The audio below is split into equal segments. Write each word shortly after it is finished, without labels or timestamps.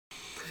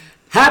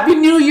Happy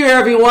New Year,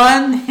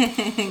 everyone!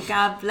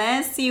 God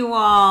bless you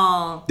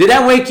all. Did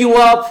that wake you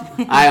up?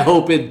 I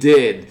hope it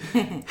did.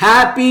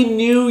 Happy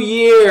New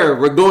Year!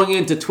 We're going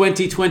into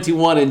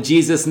 2021 in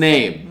Jesus'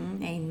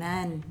 name.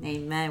 Amen.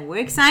 Amen. We're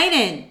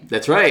excited.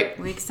 That's right.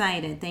 We're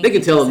excited. Thank They you.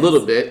 can tell a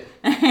little bit.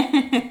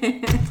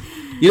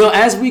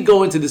 As we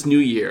go into this new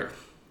year,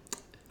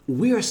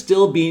 we are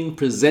still being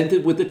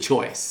presented with a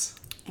choice.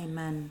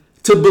 Amen.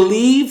 To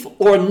believe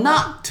or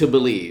not to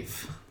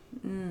believe.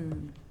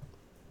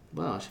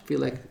 Wow, I should feel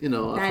like,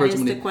 I've heard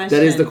is the question.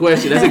 That is the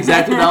question. That's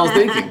exactly what I was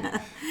thinking.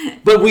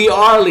 But we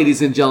are,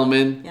 ladies and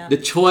gentlemen, The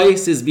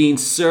choice is being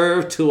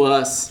served to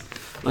us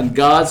on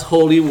God's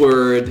holy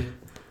word.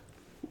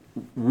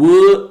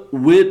 Will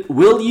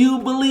you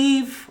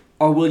believe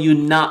or will you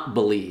not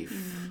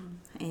believe?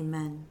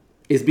 Amen.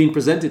 It's being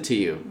presented to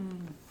you.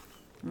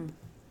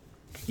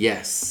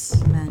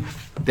 Yes. Amen.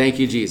 Thank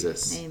you,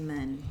 Jesus.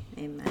 Amen.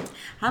 Amen.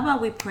 How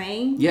about we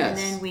pray? Yes.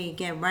 And then we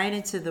get right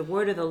into the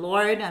word of the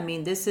Lord.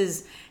 This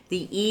is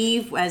the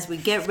eve as we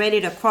get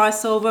ready to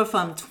cross over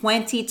from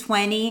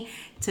 2020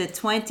 to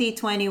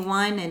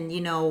 2021.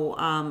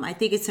 And, I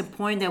think it's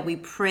important that we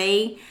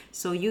pray.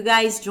 So you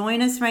guys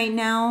join us right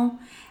now.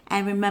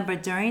 And remember,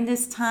 during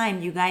this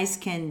time, you guys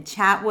can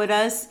chat with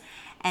us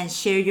and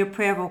share your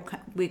prayer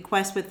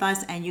request with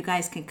us. And you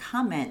guys can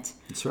comment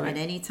That's right. at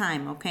any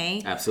time,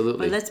 okay?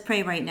 Absolutely. But let's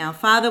pray right now.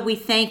 Father, we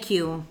thank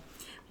you.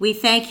 We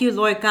thank you,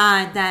 Lord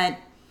God, that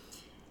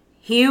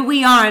here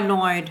we are,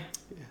 Lord.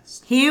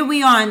 Yes. Here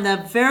we are on the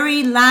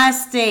very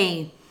last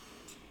day,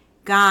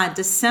 God,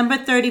 December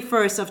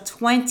 31st of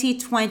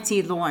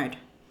 2020, Lord.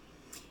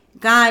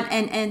 God,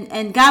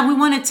 and God, we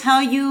want to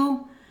tell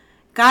you,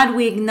 God,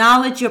 we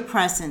acknowledge your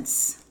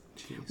presence.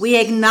 Jesus. We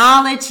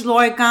acknowledge,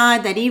 Lord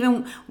God, that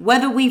even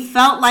whether we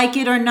felt like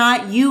it or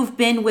not, you've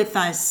been with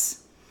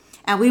us.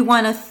 And we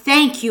want to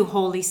thank you,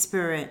 Holy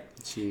Spirit.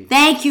 Jeez.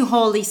 Thank you,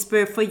 Holy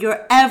Spirit, for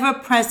your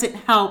ever-present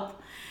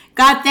help.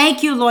 God,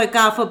 thank you, Lord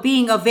God, for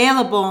being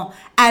available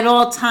at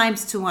all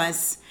times to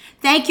us.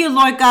 Thank you,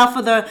 Lord God,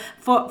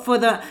 for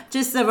the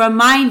just the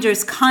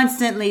reminders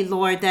constantly,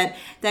 Lord, that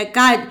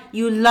God,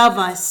 you love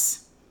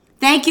us.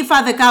 Thank you,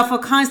 Father God, for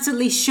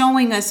constantly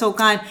showing us, oh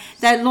God,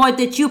 that Lord,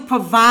 that you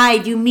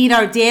provide, you meet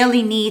our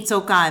daily needs,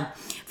 oh God.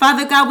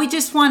 Father God, we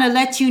just want to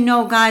let you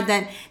know, God,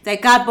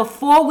 that God,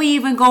 before we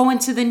even go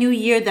into the new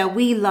year, that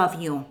we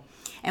love you.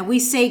 And we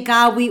say,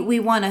 God, we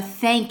want to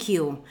thank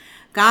you,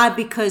 God,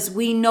 because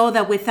we know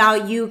that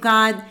without you,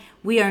 God,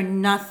 we are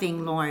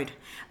nothing, Lord.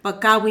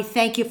 But God, we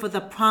thank you for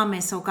the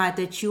promise, oh God,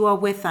 that you are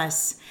with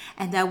us.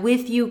 And that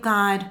with you,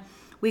 God,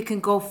 we can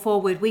go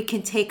forward. We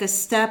can take a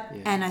step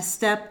and a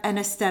step and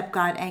a step,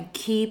 God, and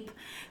keep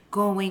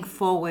going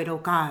forward, oh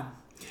God.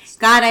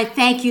 God, I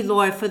thank you,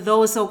 Lord, for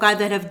those, oh God,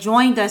 that have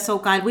joined us, oh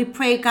God. We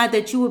pray, God,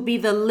 that you would be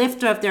the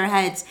lifter of their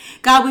heads.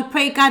 God, we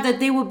pray, God, that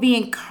they would be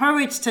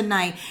encouraged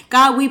tonight.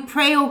 God, we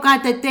pray, oh God,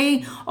 that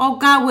they, oh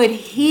God, would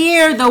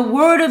hear the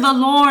word of the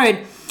Lord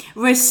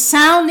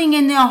resounding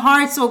in their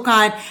hearts, oh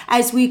God,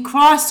 as we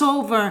cross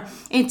over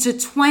into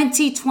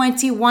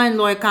 2021,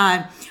 Lord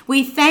God.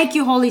 We thank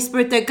you, Holy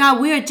Spirit, that God,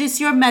 we are just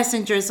your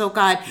messengers, oh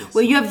God. Yes,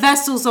 we're your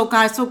vessels, oh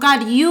God. So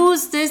God,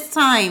 use this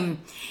time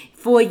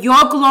for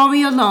your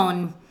glory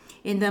alone.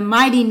 In the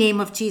mighty name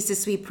of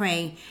Jesus, we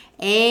pray.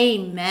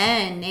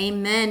 Amen.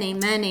 Amen.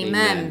 Amen.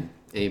 Amen.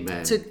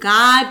 Amen. To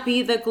God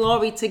be the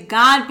glory. To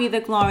God be the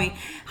glory.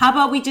 How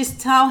about we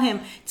just tell him,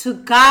 to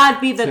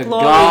God be the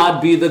glory. To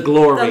God be the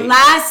glory. The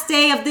last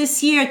day of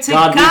this year. To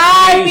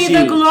God be you.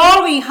 the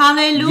glory.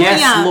 Hallelujah.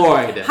 Yes,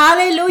 Lord.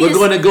 Hallelujah. We're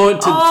going to go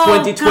into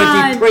 2020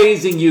 God.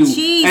 praising you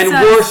Jesus. and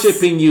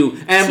worshiping you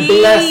and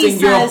blessing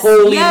your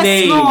holy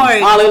name. Lord.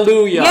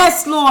 Hallelujah.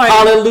 Yes, Lord.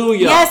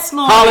 Hallelujah. Yes,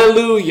 Lord.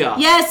 Hallelujah.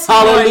 Yes,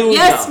 Hallelujah. Lord.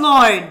 Yes,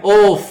 Lord.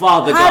 Oh,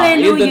 Father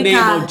Hallelujah, God, in the name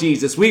God. of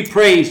Jesus, we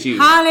praise you.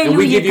 Hallelujah, and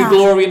we give you God.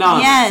 glory and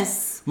honor.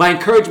 Yes. My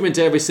encouragement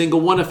to every single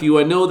one of you,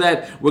 I know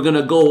that we're going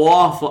to go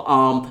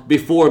off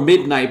before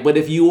midnight, but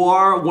if you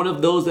are one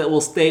of those that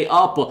will stay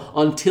up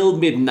until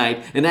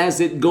midnight, and as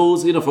it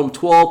goes, from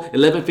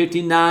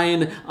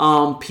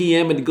 11:59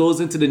 p.m. and it goes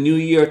into the new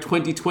year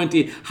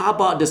 2020, how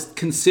about just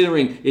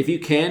considering, if you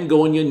can,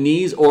 go on your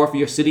knees, or if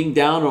you're sitting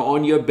down or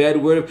on your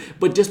bed,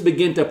 but just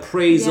begin to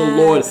praise the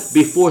Lord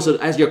before, so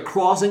as you're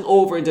crossing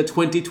over into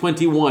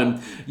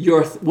 2021,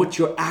 what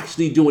you're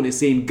actually doing is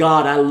saying,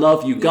 God, I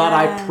love you. God,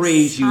 I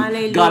praise you.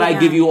 Hallelujah. God, I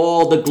give you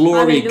all the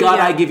glory. Hallelujah. God,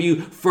 I give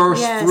you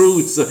first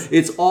fruits.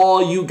 It's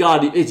all you,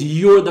 God.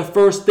 You're the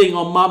first thing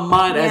on my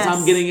mind as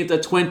I'm getting into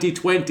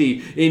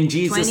 2020 in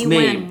Jesus'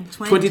 name.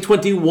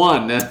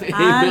 2021. Amen.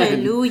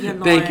 Hallelujah,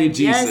 Lord. Thank you,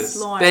 Jesus. Yes,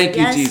 Lord. Thank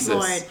you, yes, Jesus.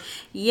 Lord.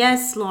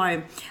 Yes,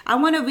 Lord. I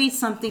want to read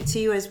something to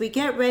you as we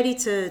get ready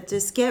to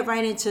just get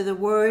right into the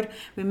word.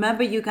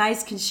 Remember, you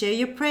guys can share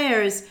your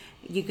prayers.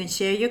 You can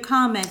share your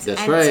comments.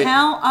 That's and right.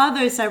 Tell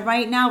others that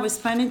right now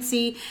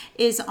Resplendency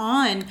is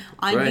on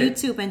right.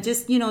 YouTube, and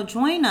just,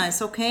 join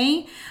us,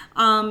 okay?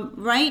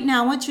 Right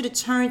now, I want you to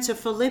turn to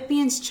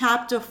Philippians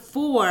chapter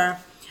 4,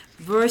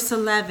 verse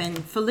 11.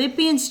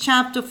 Philippians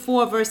chapter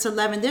 4, verse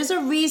 11. There's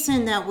a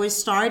reason that we're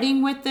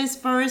starting with this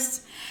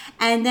verse.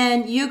 And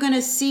then you're going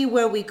to see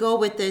where we go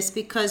with this,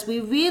 because we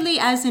really,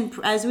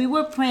 as we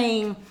were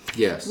praying,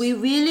 yes, we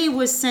really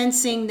were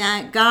sensing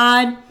that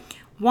God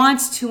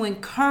wants to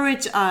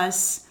encourage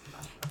us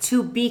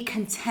to be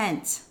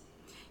content.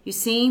 You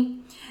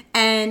see?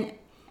 And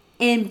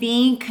in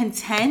being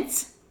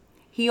content,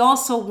 he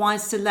also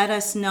wants to let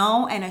us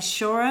know and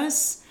assure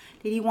us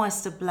that he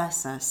wants to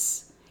bless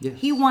us. Yes.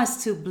 He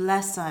wants to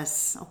bless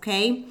us,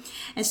 okay?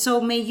 And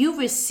so may you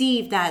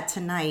receive that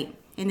tonight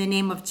in the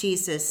name of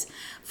Jesus.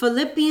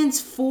 Philippians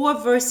 4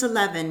 verse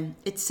 11,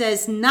 it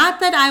says, "Not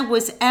that I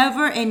was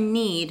ever in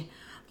need,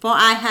 for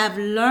I have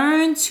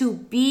learned to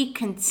be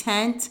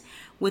content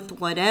with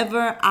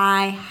whatever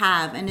I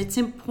have." And it's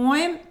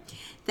important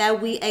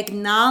that we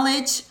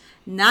acknowledge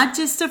not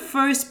just the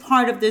first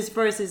part of this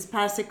verse, as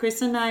Pastor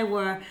Chris and I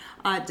were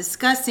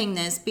discussing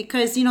this,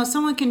 because, you know,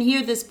 someone can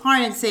hear this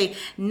part and say,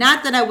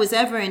 "Not that I was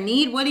ever in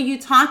need. What are you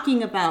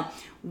talking about?"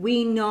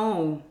 We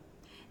know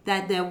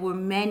that there were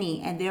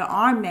many, and there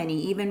are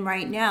many, even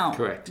right now.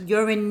 Correct.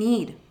 You're in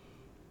need.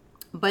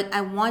 But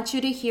I want you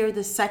to hear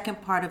the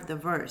second part of the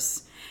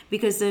verse,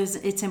 because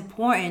it's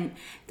important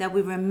that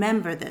we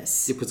remember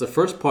this. Because the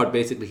first part,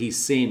 basically, he's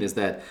saying is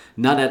that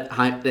not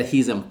that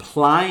he's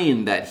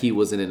implying that he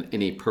was in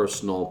any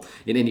personal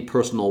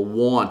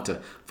want,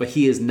 but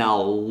he has now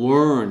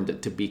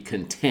learned to be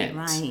content.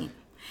 Right.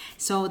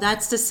 So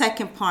that's the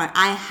second part.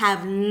 I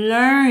have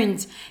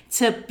learned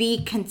to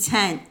be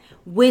content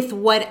with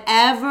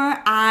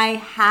whatever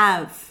I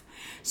have.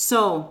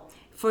 So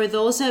for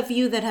those of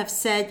you that have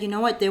said, you know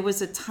what, there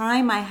was a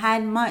time I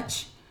had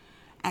much,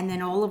 and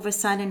then all of a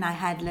sudden I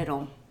had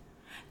little.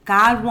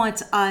 God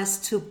wants us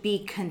to be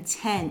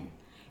content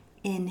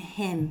in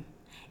him.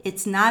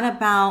 It's not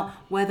about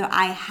whether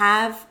I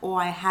have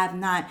or I have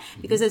not.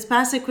 Because as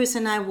Pastor Chris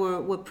and I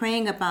were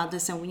praying about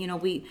this, and you know,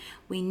 we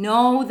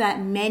know that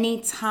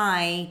many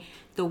tie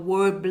the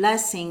word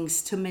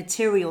blessings to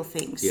material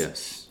things.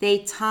 Yes. They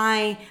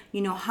tie,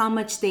 you know, how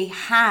much they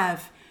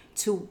have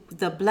to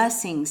the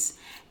blessings.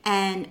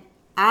 And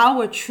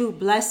our true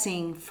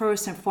blessing,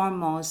 first and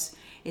foremost,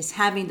 is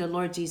having the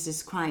Lord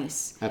Jesus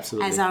Christ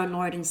Absolutely. as our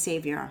Lord and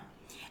Savior.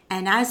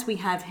 And as we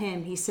have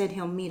him, he said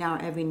he'll meet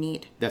our every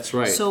need. That's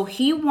right. So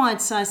he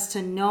wants us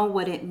to know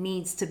what it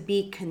means to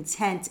be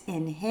content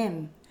in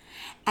him,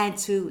 and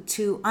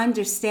to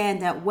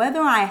understand that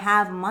whether I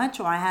have much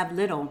or I have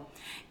little,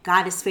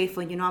 God is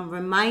faithful. You know, I'm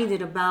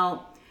reminded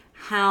about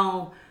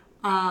how,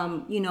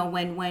 you know,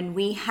 when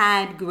we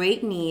had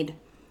great need,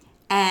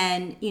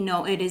 and, you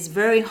know, it is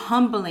very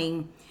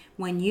humbling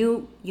when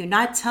you're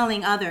not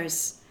telling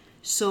others.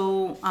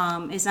 So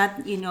it's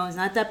not, you know, it's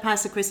not that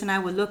Pastor Chris and I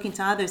were looking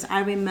to others.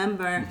 I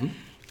remember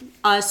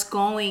us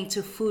going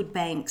to food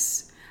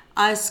banks,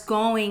 us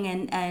going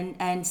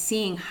and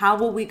seeing how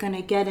were we going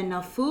to get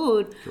enough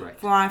food Correct.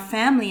 for our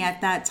family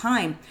at that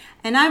time.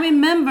 And I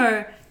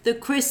remember the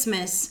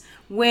Christmas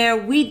where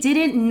we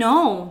didn't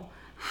know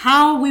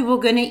how we were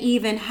going to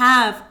even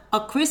have a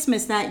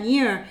Christmas that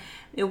year.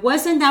 It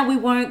wasn't that we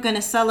weren't going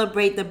to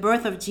celebrate the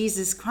birth of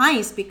Jesus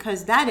Christ,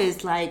 because that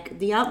is like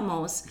the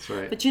utmost. That's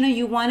right. But you know,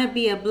 you want to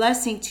be a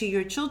blessing to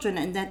your children.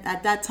 And that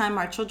at that time,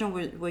 our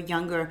children were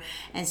younger.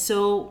 And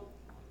so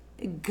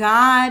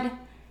God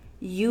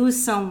used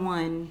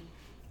someone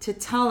to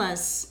tell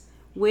us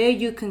where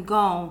you can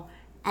go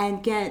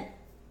and get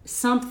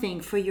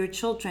something for your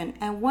children.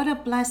 And what a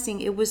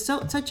blessing. It was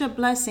such a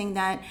blessing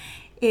that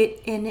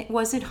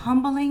was it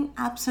humbling?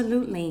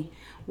 Absolutely.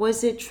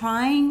 Was it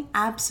trying?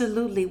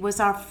 Absolutely. Was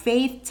our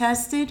faith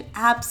tested?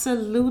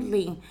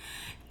 Absolutely.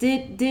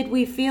 Did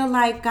we feel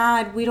like,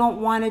 God, we don't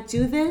want to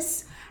do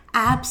this?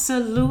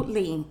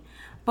 Absolutely.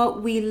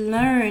 But we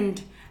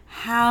learned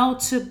how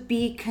to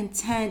be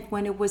content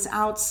when it was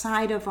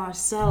outside of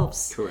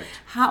ourselves. Correct.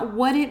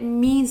 What it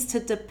means to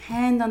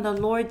depend on the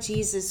Lord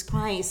Jesus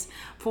Christ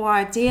for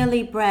our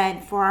daily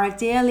bread, for our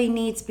daily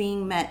needs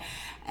being met.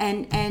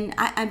 And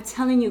I'm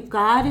telling you,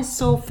 God is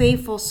so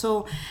faithful.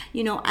 So,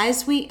 you know,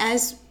 as we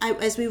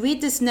read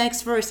this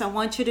next verse, I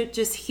want you to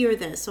just hear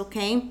this,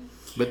 okay?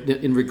 But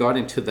in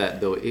regarding to that,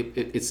 though,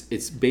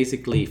 it's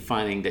basically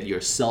finding that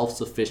you're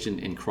self-sufficient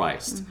in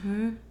Christ.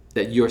 Mm-hmm.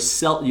 That you're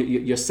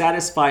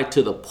satisfied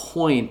to the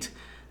point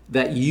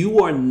that you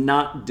are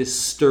not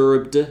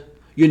disturbed.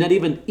 You're not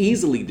even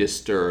easily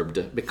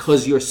disturbed,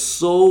 because you're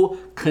so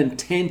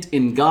content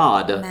in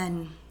God.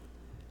 Amen.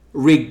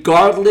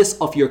 Regardless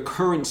of your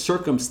current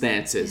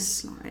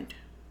circumstances. Yes, Lord.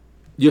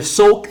 You're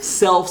so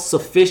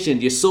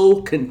self-sufficient, you're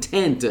so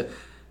content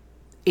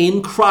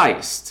in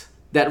Christ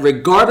that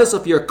regardless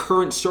of your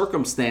current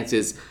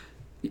circumstances,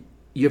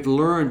 you've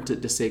learned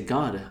to say,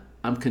 God,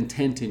 I'm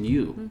content in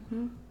you.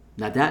 Mm-hmm.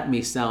 Now that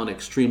may sound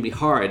extremely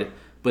hard,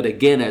 but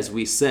again, as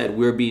we said,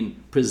 we're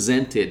being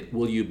presented,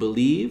 will you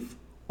believe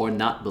or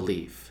not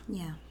believe?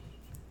 Yeah.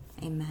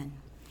 Amen.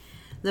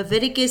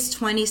 Leviticus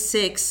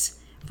 26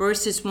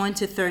 verses 1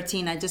 to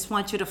 13. I just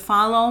want you to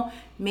follow.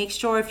 Make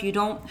sure if you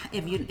don't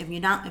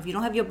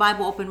have your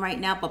Bible open right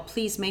now, but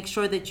please make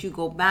sure that you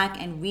go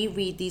back and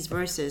reread these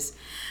verses.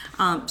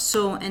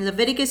 So in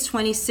Leviticus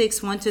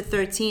 26, 1 to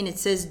 13, it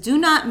says, "Do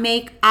not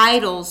make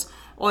idols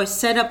or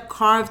set up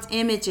carved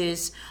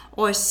images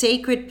or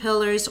sacred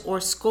pillars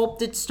or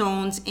sculpted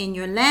stones in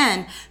your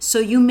land, so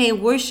you may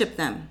worship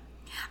them.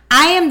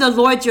 I am the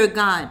Lord your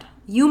God.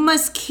 You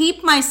must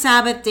keep my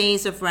Sabbath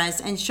days of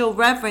rest and show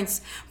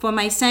reverence for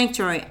my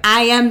sanctuary.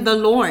 I am the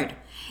Lord.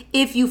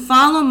 If you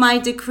follow my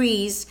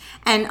decrees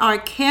and are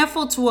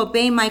careful to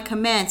obey my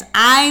commands,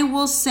 I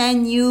will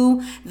send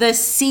you the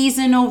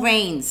seasonal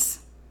rains.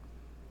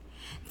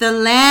 The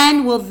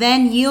land will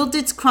then yield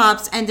its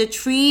crops, and the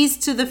trees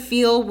to the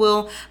field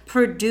will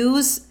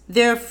produce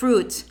their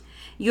fruit.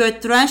 Your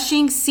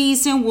threshing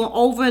season will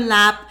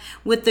overlap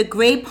with the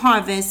grape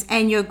harvest,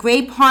 and your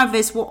grape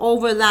harvest will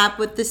overlap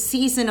with the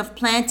season of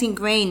planting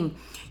grain.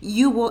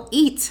 You will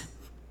eat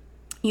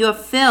your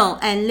fill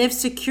and live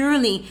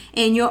securely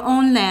in your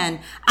own land.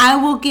 I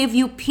will give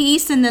you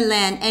peace in the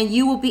land, and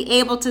you will be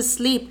able to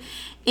sleep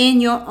with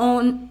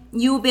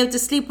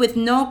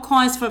no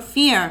cause for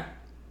fear.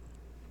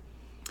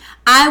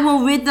 I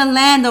will rid the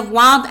land of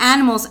wild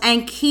animals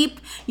and keep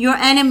your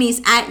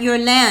enemies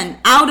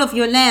out of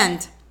your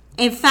land.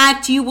 In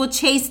fact, you will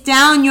chase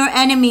down your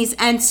enemies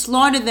and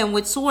slaughter them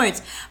with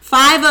swords.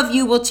 5 of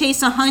you will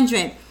chase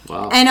 100,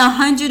 wow, and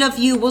 100 of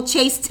you will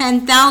chase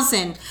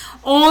 10,000.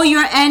 All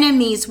your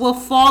enemies will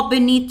fall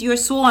beneath your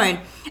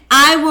sword.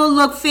 I will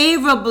look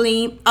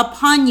favorably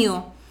upon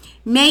you,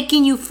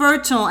 making you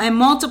fertile and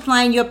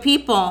multiplying your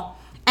people,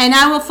 and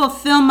I will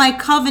fulfill my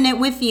covenant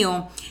with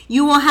you.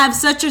 You will have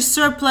such a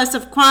surplus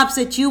of crops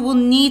that you will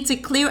need to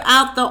clear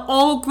out the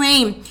old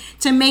grain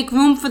to make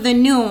room for the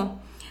new.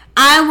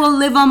 I will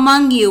live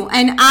among you,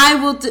 and I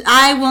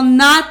will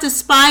not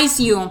despise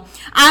you.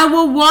 I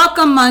will walk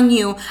among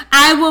you.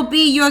 I will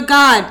be your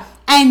God,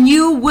 and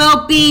you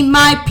will be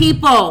my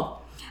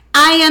people.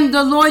 I am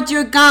the Lord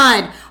your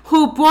God,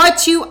 who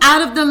brought you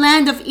out of the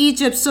land of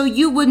Egypt, so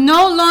you would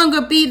no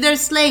longer be their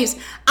slaves.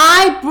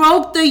 I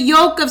broke the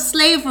yoke of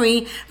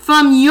slavery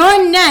from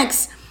your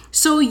necks,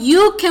 so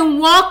you can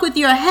walk with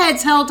your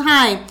heads held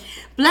high.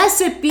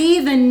 Blessed be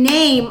the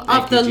name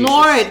of the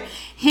Lord.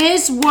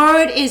 His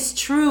word is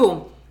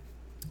true.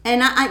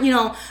 And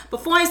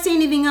before I say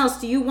anything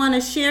else, do you want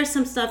to share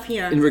some stuff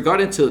here? In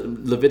regard to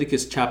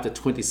Leviticus chapter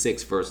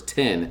 26, verse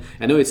 10,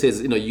 I know it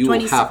says, you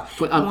will have,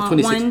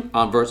 26,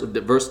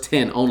 verse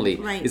 10 only.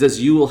 Right. It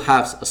says, you will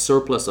have a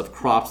surplus of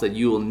crops that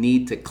you will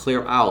need to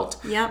clear out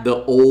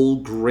the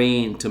old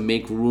grain to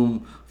make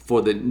room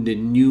for the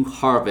new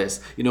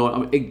harvest.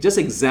 Just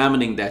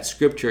examining that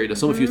scripture,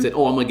 some of you said,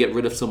 I'm going to get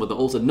rid of some of the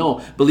old stuff.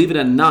 No, believe it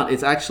or not,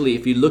 it's actually,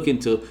 if you look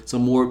into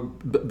some more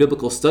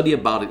biblical study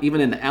about it, even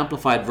in the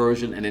Amplified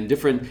Version and in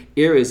different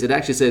areas, it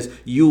actually says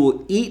you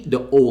will eat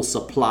the old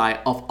supply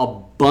of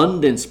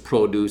abundance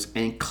produce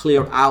and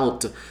clear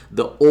out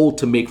the old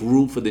to make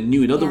room for the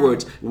new. In other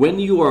words, when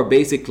you are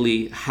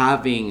basically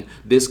having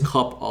this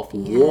cup of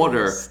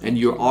water and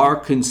you are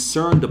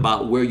concerned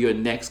about where your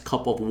next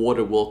cup of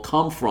water will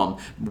come from,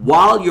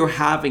 while you're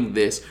having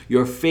this,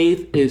 your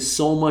faith is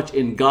so much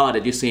in God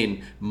that you're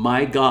saying,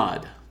 my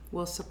God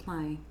will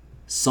supply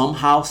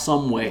somehow,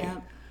 some way,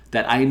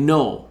 that I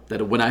know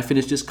that when I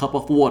finish this cup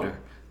of water,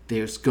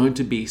 there's going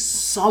to be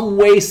some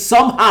way,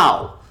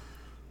 somehow,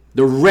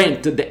 the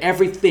rent, the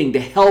everything, the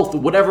health,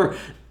 whatever,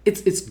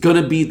 it's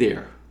going to be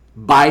there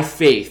by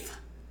faith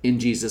in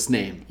Jesus'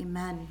 name.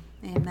 Amen.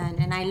 Amen.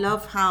 And I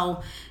love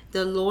how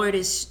the Lord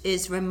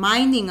is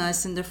reminding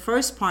us in the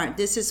first part.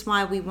 This is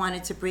why we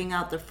wanted to bring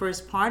out the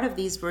first part of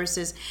these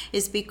verses,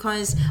 is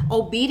because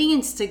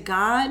obedience to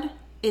God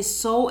is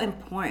so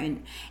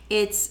important.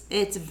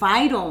 It's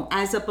vital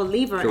as a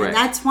believer. Correct. And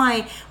that's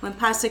why when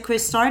Pastor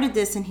Chris started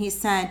this and he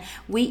said,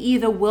 we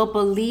either will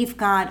believe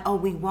God or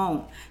we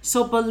won't.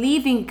 So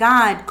believing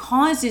God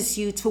causes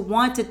you to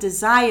want to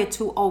desire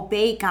to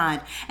obey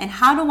God. And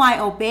how do I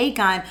obey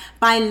God?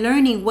 By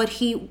learning what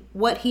he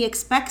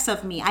expects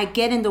of me. I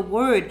get in the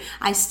Word.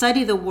 I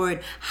study the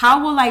Word.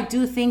 How will I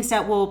do things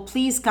that will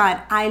please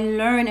God? I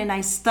learn and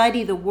I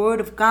study the Word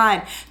of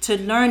God to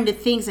learn the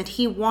things that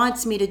He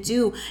wants me to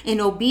do in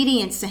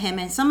obedience to Him.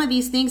 And some of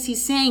these things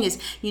He's saying is,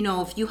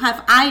 if you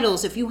have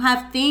idols, if you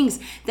have things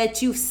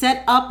that you've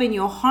set up in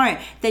your heart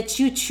that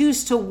you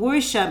choose to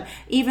worship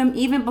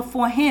even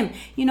before Him,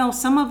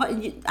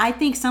 I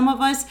think some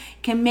of us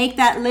can make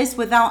that list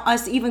without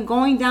us even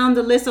going down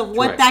the list of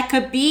what that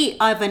could be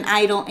of an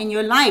idol in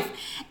your life.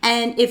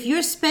 And if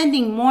you're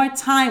spending more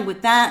time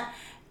with that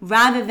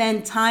rather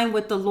than time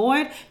with the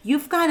Lord,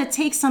 you've got to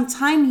take some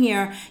time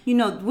here. You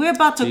know, we're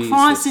about to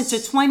cross into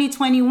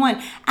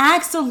 2021.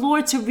 Ask the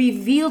Lord to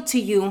reveal to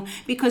you,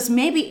 because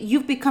maybe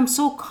you've become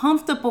so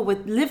comfortable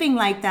with living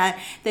like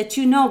that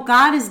you know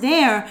God is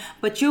there,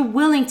 but you're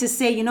willing to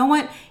say, you know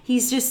what?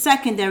 He's just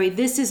secondary.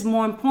 This is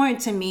more important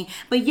to me.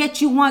 But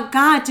yet you want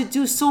God to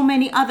do so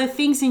many other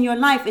things in your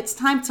life. It's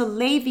time to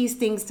lay these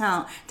things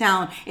down.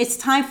 It's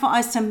time for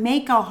us to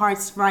make our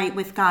hearts right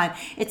with God.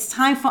 It's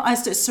time for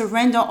us to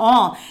surrender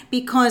all,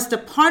 because the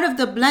part of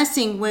the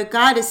blessing where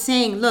God is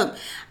saying, look,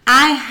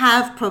 I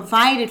have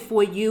provided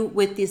for you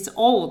with this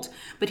old,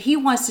 but he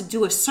wants to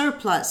do a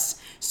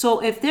surplus.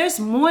 So if there's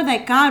more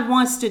that God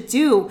wants to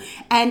do,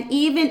 and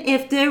even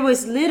if there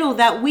was little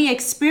that we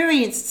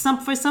experienced,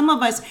 for some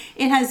of us,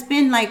 it has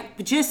been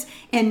like just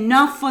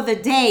enough for the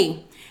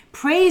day.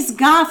 Praise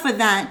God for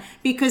that,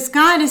 because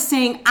God is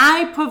saying,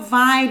 I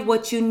provide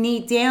what you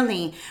need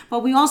daily.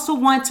 But we also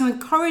want to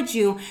encourage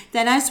you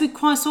that as we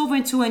cross over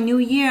into a new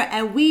year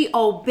and we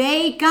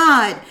obey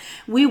God,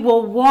 we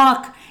will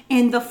walk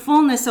in the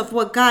fullness of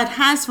what God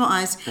has for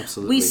us.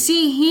 Absolutely. We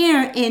see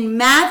here in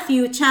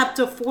Matthew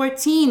chapter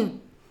 14,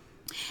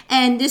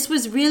 and this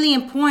was really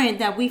important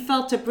that we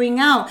felt to bring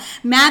out.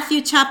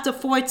 Matthew chapter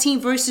 14,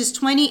 verses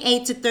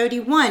 28 to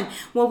 31,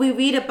 where we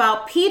read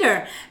about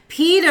Peter.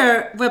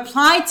 Peter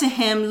replied to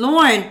him,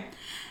 Lord,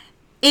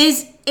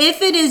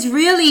 if it is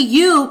really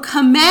you,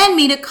 command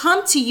me to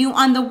come to you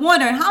on the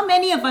water. How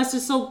many of us are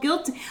so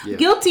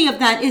guilty of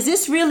that? Is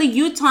this really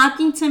you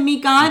talking to me,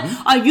 God?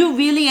 Mm-hmm. Are you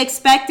really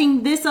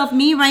expecting this of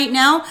me right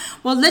now?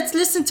 Well, let's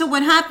listen to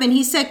what happened.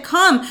 He said,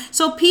 come.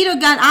 So Peter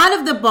got out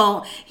of the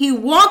boat. He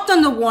walked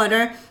on the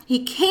water.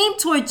 He came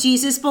toward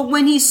Jesus, but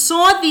when he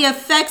saw the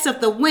effects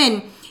of the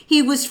wind,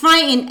 he was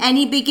frightened and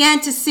he began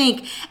to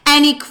sink.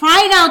 And he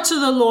cried out to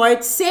the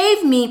Lord,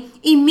 save me.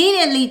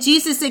 Immediately,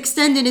 Jesus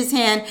extended his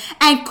hand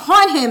and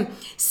caught him,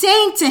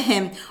 saying to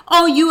him,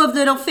 oh, you of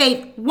little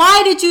faith,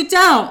 why did you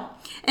doubt?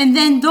 And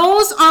then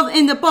those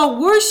in the boat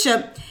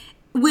worshiped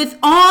with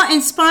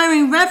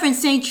awe-inspiring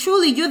reverence, saying,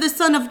 truly, you're the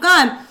Son of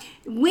God.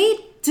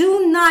 We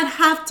do not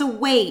have to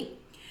wait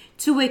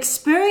to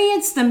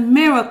experience the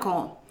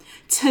miracle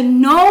to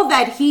know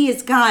that he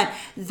is God.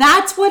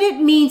 That's what it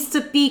means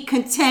to be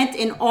content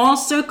in all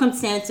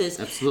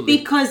circumstances. Absolutely.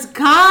 Because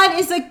God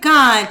is a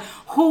God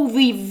who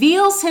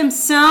reveals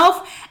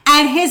himself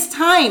at his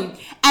time.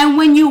 And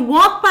when you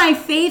walk by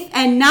faith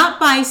and not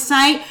by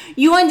sight,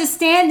 you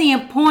understand the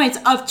importance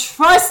of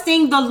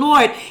trusting the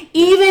Lord,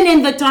 even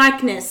in the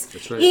darkness.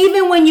 That's right.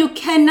 Even when you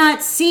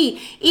cannot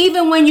see,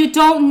 even when you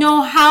don't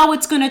know how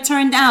it's going to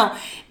turn out.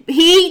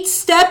 He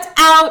stepped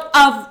out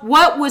of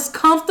what was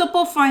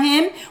comfortable for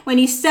him when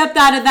he stepped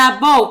out of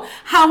that boat.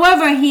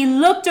 However, he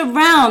looked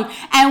around,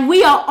 and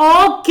we are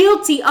all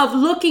guilty of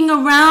looking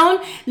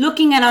around,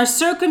 looking at our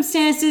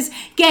circumstances,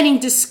 getting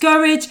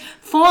discouraged,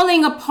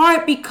 falling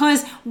apart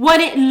because what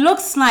it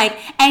looks like.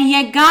 And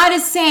yet God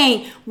is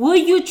saying, will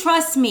you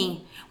trust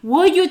me?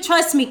 Will you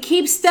trust me?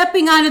 Keep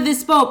stepping out of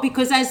this boat,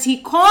 because as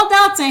he called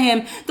out to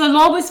him, the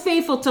Lord was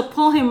faithful to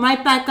pull him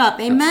right back up.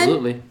 Amen?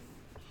 Absolutely.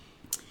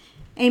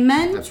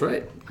 Amen? That's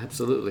right.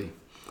 Absolutely.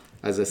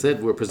 As I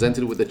said, we're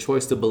presented with the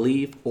choice to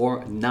believe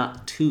or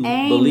not to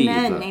believe.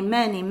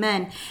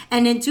 Amen.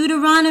 And in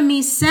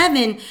Deuteronomy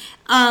 7,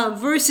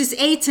 verses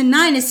 8 to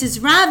 9, it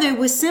says, rather, it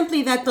was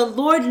simply that the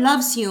Lord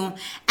loves you,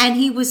 and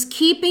he was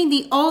keeping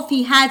the oath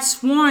he had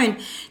sworn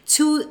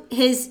to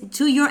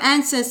your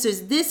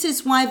ancestors. This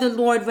is why the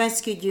Lord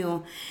rescued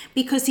you,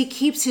 because he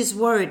keeps his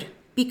word.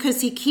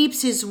 Because he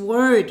keeps his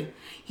word.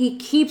 He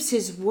keeps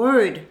his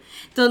word.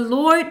 The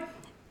Lord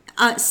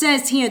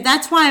says here,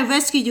 that's why I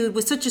rescued you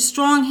with such a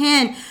strong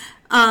hand.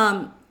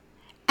 And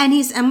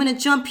I'm going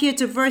to jump here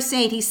to verse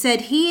 8. He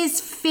said, he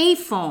is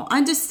faithful.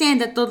 Understand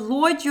that the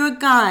Lord your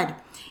God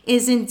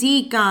is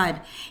indeed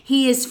God.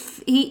 He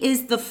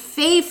is the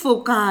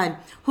faithful God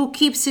who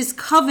keeps his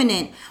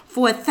covenant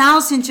for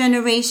 1,000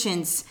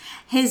 generations,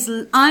 his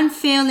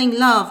unfailing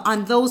love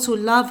on those who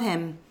love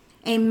him.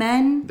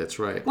 Amen. That's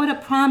right. What a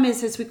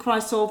promise as we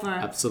cross over.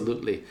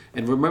 Absolutely.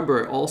 And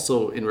remember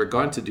also in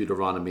regard to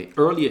Deuteronomy,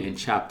 earlier in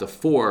chapter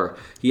 4,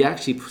 he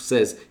actually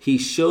says, he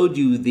showed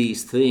you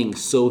these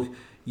things so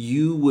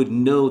you would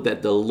know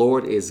that the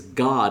Lord is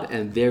God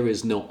and there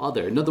is no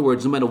other. In other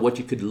words, no matter what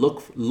you could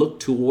look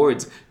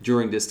towards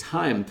during this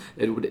time,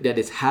 that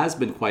it has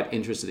been quite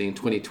interesting in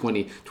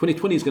 2020.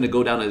 2020 is going to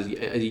go down as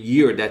a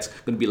year that's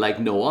going to be like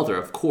no other,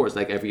 of course,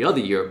 like every other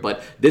year.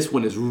 But this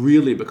one is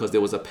really because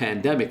there was a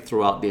pandemic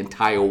throughout the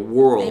entire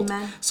world.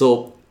 Amen.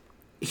 So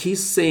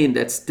he's saying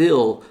that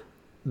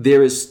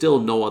there is still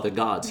no other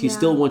gods. He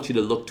still wants you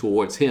to look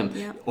towards him.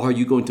 Yep. Are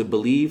you going to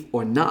believe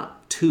or not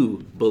to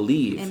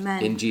believe?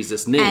 Amen. In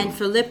Jesus' name? And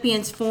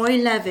Philippians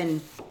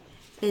 4:11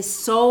 is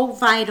so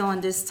vital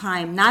in this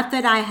time. Not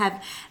that I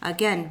have,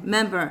 again,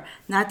 remember,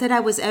 not that I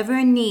was ever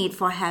in need,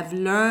 for I have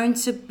learned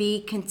to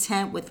be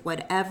content with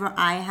whatever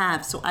I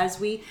have. So as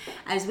we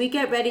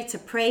get ready to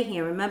pray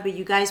here, remember,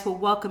 you guys were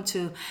welcome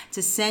to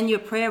send your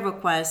prayer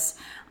requests.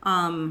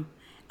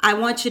 I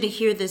want you to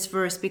hear this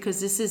verse because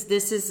this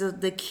is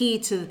the key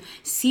to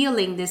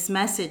sealing this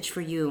message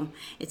for you.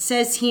 It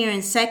says here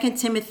in 2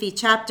 Timothy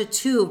chapter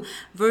 2,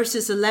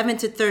 verses 11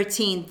 to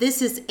 13,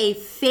 this is a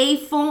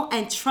faithful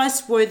and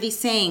trustworthy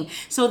saying.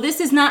 So this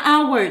is not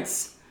our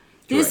words.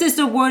 This is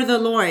the word of the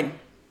Lord.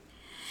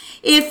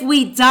 If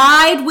we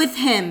died with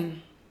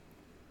him,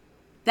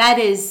 that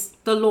is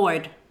the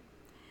Lord,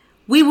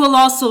 we will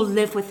also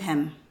live with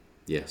him.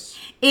 Yes.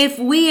 If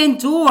we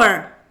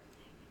endure,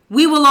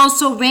 we will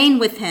also reign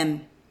with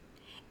him.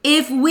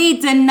 If we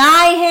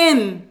deny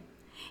him,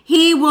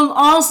 he will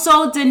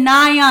also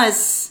deny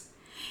us.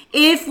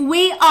 If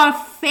we are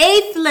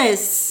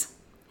faithless,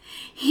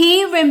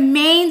 he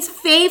remains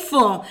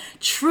faithful,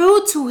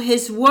 true to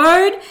his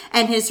word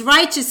and his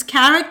righteous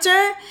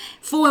character.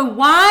 For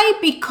why?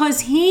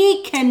 Because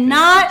he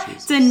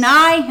cannot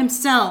deny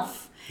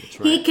himself.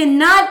 Right. He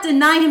cannot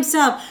deny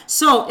himself.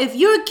 So if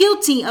you're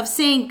guilty of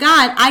saying,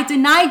 God, I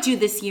denied you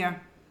this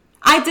year.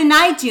 I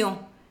denied you.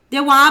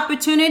 There were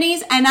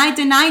opportunities and I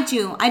denied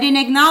you. I didn't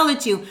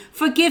acknowledge you.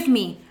 Forgive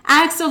me.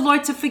 Ask the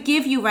Lord to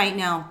forgive you right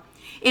now.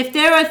 If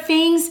there are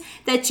things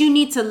that you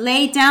need to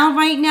lay down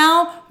right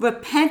now,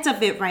 repent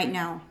of it right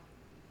now.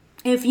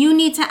 If you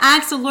need to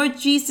ask the Lord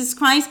Jesus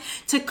Christ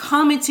to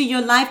come into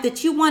your life,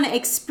 that you want to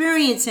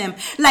experience him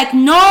like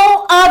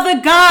no other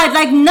God,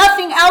 like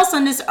nothing else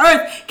on this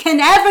earth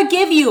can ever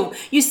give you.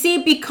 You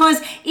see,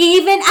 because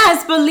even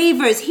as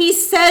believers, he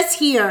says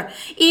here,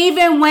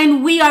 even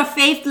when we are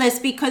faithless,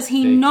 because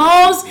he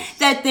knows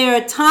that there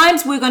are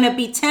times we're going to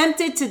be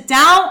tempted to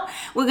doubt.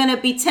 We're going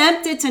to be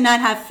tempted to not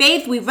have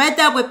faith. We read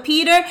that with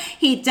Peter.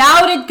 He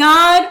doubted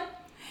God.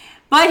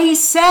 But he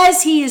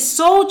says he is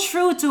so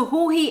true to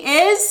who he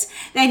is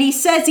that he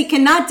says he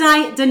cannot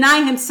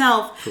deny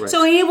himself. Correct.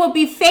 So he will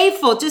be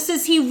faithful, just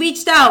as he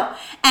reached out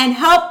and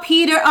helped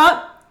Peter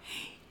up.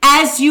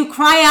 As you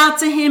cry out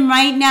to him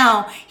right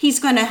now,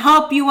 he's going to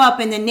help you up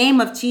in the name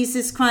of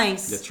Jesus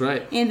Christ. That's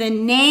right. In the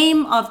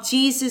name of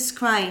Jesus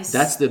Christ.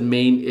 That's the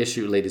main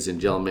issue, ladies and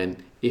gentlemen.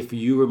 If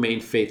you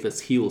remain faithless,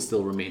 he will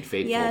still remain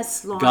faithful.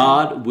 Yes, Lord.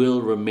 God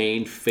will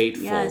remain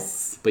faithful.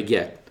 Yes. But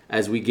yet,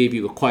 as we gave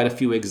you quite a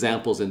few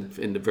examples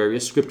in the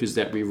various scriptures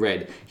that we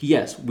read,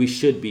 yes, we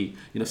should be,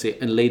 say,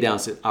 and lay down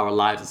our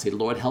lives and say,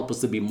 Lord, help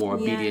us to be more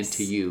obedient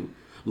to you.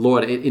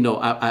 Lord,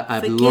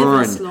 I've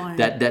learned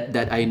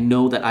that I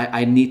know that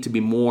I need to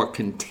be more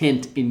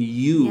content in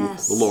you,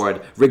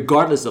 Lord,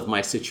 regardless of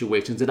my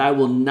situations, that I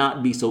will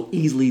not be so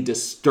easily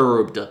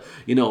disturbed.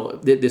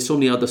 There's so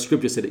many other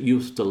scriptures that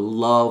used to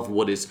love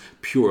what is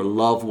pure,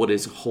 love what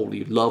is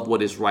holy, love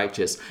what is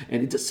righteous,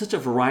 and it's just such a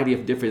variety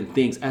of different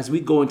things. As we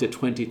go into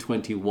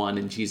 2021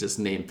 in Jesus'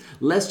 name,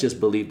 let's just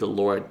believe the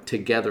Lord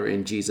together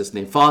in Jesus'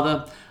 name.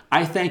 Father,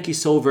 I thank you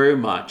so very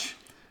much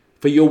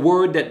for your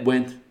word that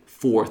went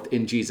forth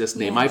in Jesus'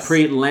 name. Yes. I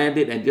pray it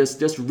landed and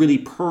just really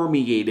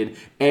permeated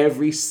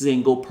every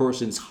single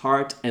person's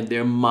heart and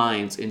their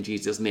minds in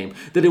Jesus' name.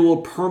 That it will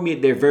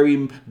permeate their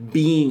very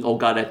being, oh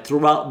God, that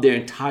throughout their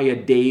entire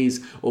days,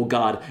 oh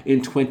God,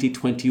 in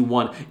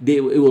 2021,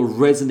 it will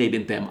resonate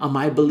in them. Am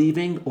I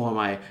believing or am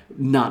I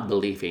not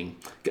believing?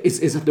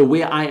 Is it the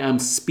way I am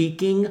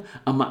speaking?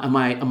 Am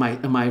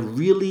I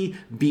really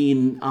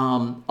being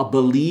a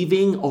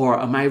believing, or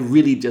am I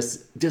really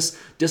just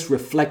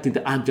reflecting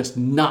that I'm just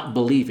not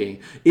believing?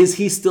 Is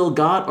he still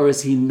God or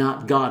is he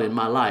not God in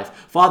my life?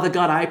 Father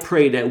God, I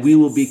pray that we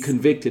will be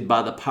convicted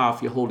by the power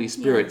of your Holy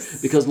Spirit,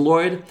 because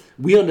Lord,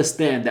 we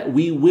understand that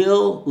we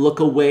will look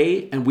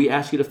away and we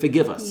ask you to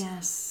forgive us.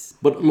 Yes.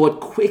 But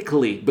Lord,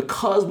 quickly,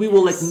 because we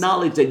will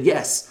acknowledge that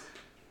yes,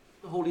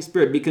 the Holy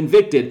Spirit be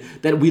convicted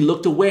that we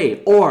looked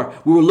away or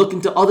we were looking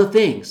to other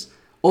things.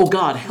 Oh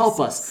God, help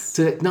us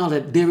to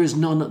acknowledge that there is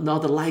none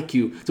other like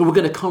you. So we're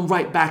going to come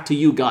right back to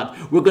you, God.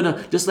 We're going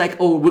to,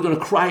 we're going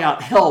to cry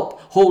out, help,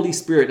 Holy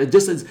Spirit.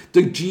 Just as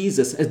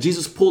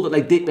Jesus pulled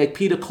it like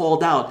Peter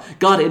called out.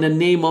 God, in the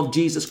name of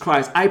Jesus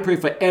Christ, I pray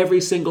for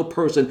every single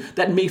person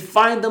that may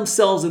find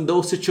themselves in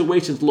those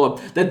situations, Lord,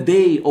 that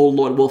they, oh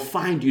Lord, will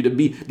find you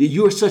that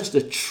you are such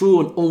the true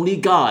and only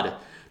God,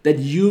 that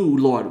you,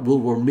 Lord,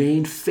 will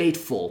remain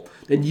faithful,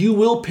 that you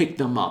will pick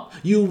them up.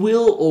 You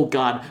will, oh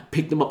God,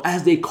 pick them up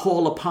as they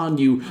call upon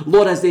you.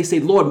 Lord, as they say,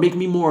 Lord, make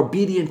me more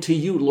obedient to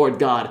you, Lord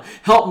God.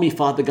 Help me,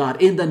 Father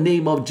God, in the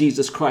name of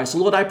Jesus Christ.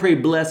 Lord, I pray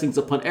blessings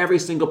upon every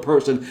single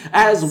person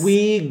as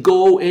we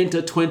go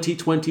into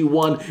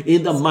 2021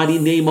 in the mighty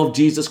name of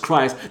Jesus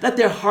Christ, that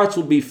their hearts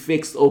will be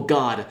fixed, oh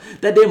God,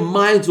 that their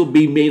minds will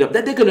be made up,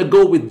 that they're going to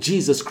go with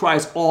Jesus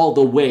Christ all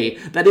the way,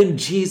 that in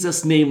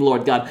Jesus' name,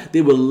 Lord God,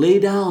 they will lay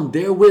down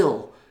their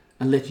will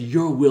and let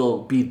your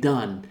will be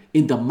done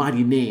in the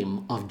mighty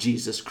name of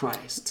Jesus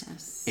Christ.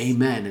 Yes.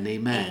 Amen and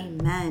amen.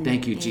 Amen.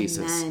 Thank you,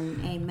 Jesus.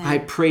 Amen. I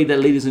pray that,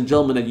 ladies and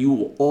gentlemen, that you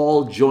will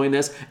all join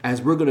us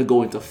as we're going to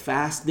go into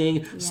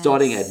fasting,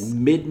 starting at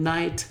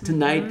midnight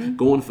tonight,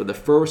 going for the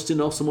first, some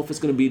of it's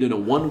going to be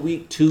 1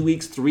 week, 2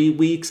 weeks, 3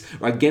 weeks.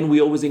 Or again,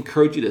 we always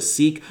encourage you to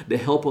seek the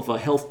help of a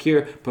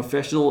healthcare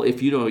professional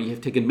if you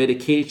have taken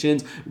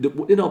medications.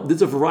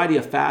 There's a variety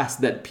of fasts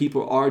that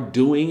people are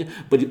doing,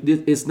 but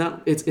it's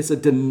not. It's a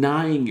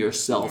denying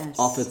yourself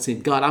of it,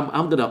 saying, God,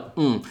 I'm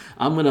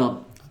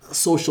gonna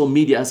social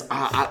media.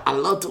 I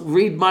love to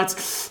read my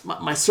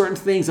certain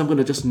things. I'm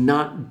gonna just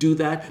not do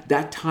that.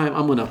 That time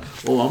I'm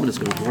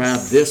just gonna grab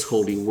this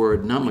holy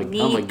word and I'm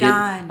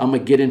gonna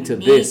get into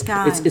this.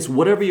 It's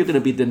whatever you're gonna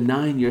be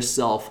denying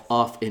yourself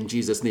of in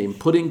Jesus' name,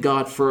 putting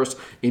God first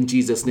in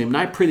Jesus' name. And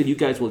I pray that you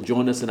guys will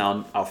join us in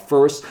our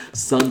first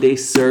Sunday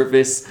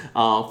service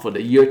for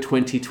the year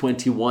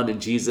 2021 in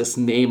Jesus'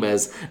 name,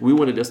 as we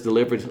want to just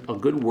deliver a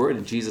good word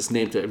in Jesus'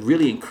 name to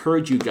really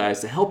encourage you guys,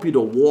 to help you to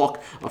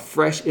walk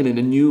afresh in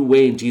a new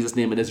way in Jesus'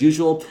 name. And as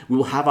usual, we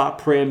will have our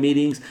prayer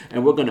meetings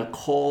and we're going to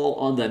call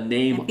on the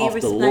name of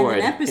the Lord.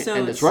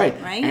 And that's right.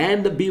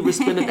 And the Be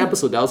Resplendent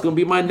episode. That was going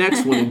to be my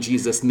next one in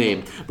Jesus'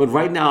 name. But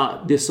right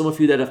now, there's some of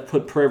you that have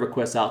put prayer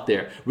requests out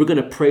there. We're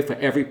going to pray for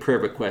every prayer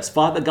request.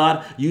 Father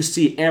God, you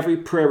see every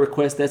prayer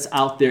request that's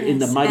out there in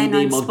the mighty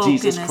name of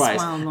Jesus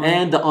Christ.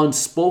 And the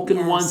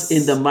unspoken ones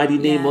in the mighty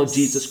name of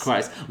Jesus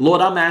Christ. Lord,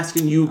 I'm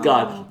asking you,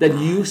 God, that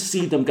you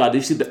see them, God.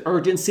 You see the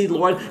urgency,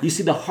 Lord. You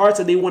see the hearts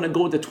that they want to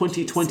go into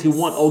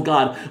 2021. Oh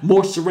God,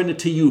 more surrender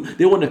to you.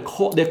 They want to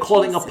call. They're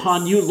calling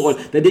upon you, Lord,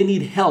 that they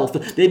need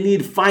health. They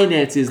need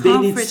finances. They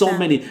need so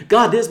many.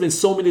 God, there's been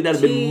so many that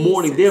have been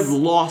mourning. They have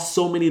lost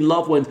so many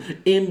loved ones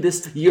in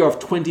this year of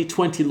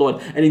 2020,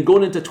 Lord. And in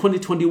going into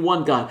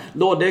 2021, God,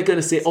 Lord, they're going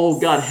to say, oh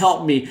God,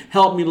 help me,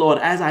 Lord,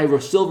 as I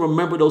still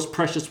remember those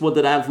precious ones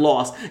that I've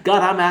lost.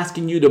 God, I'm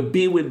asking you to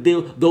be with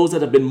those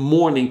that have been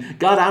mourning.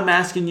 God, I'm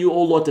asking you,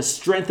 oh Lord, to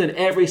strengthen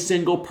every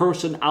single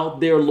person out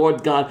there,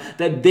 Lord God,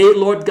 that they,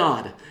 Lord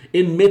God,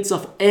 in midst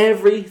of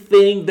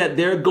everything that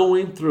they're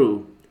going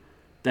through,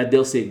 that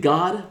they'll say,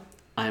 God,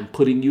 I am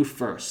putting you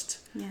first.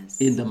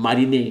 In the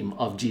mighty name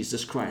of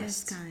Jesus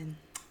Christ.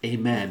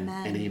 Amen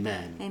and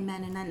amen.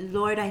 Amen. And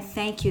Lord, I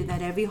thank you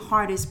that every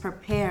heart is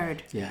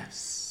prepared.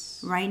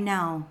 Right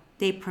now,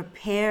 they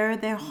prepare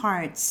their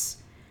hearts.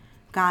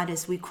 God,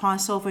 as we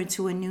cross over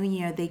into a new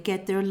year, they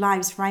get their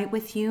lives right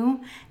with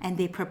you and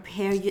they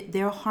prepare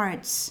their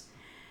hearts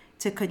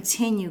to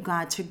continue,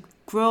 God, to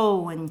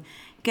grow and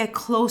get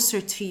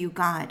closer to you,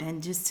 God,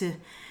 and just to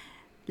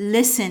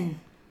listen,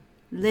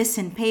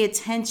 pay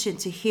attention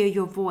to hear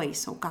your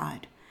voice, oh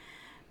God,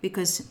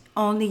 because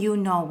only you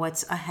know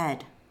what's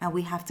ahead. And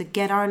we have to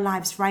get our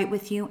lives right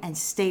with you and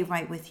stay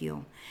right with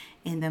you.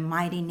 In the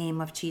mighty name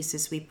of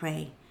Jesus, we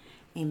pray.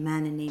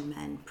 Amen and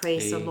amen.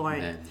 Praise the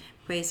Lord.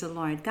 Praise the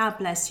Lord. God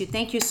bless you.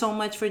 Thank you so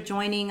much for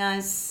joining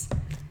us.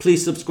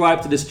 Please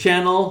subscribe to this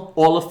channel.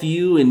 All of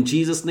you, in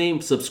Jesus'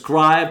 name,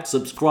 subscribe.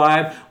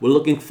 We're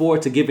looking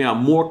forward to giving out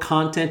more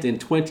content in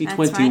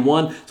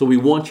 2021. Right. So we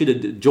want you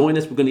to join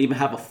us. We're going to even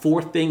have a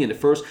fourth thing in the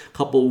first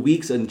couple of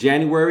weeks in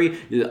January.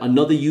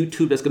 Another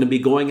YouTube that's going to be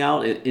going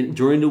out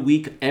during the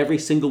week, every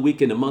single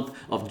week in the month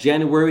of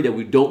January, that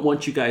we don't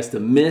want you guys to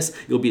miss.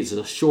 It'll be just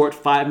a short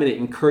 5-minute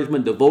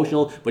encouragement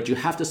devotional, but you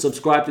have to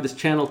subscribe to this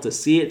channel to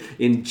see it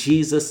in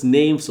Jesus'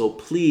 name. So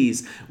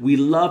please, we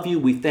love you.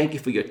 We thank you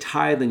for your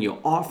tithe and your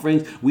offerings.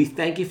 We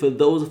thank you for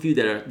those of you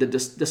that are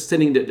just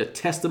sending the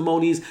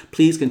testimonies.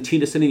 Please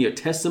continue to send in your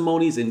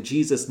testimonies in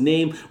Jesus'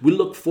 name. We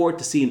look forward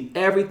to seeing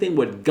everything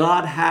what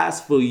God has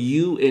for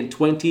you in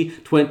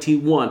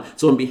 2021.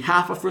 So on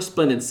behalf of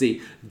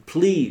Resplendency,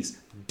 please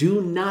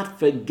do not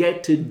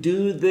forget to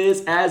do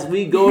this as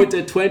we go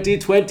into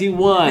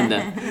 2021.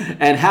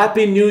 And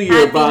Happy New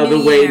Year, by the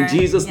way, in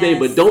Jesus' name.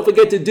 But don't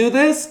forget to do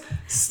this.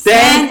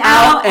 Stand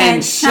out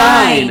and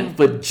shine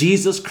for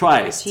Jesus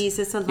Christ.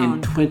 Jesus alone.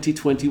 In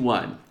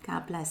 2021.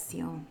 God bless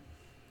you.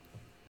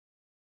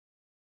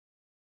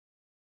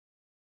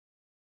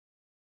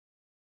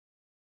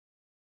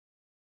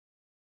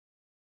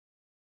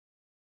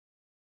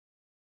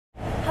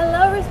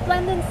 Hello,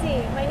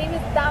 Resplendency. My name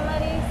is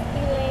Damaris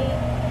Elaine,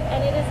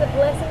 and it is a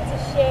blessing to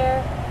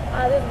share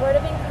this word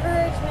of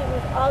encouragement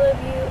with all of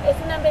you. Es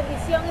una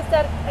bendición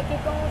estar aquí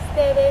con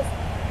ustedes.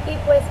 Y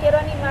pues quiero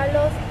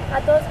animarlos a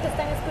todos que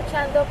están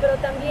escuchando, pero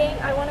también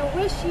I want to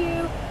wish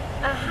you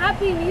a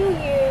happy new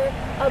year,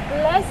 a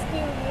blessed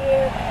new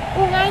year,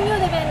 un año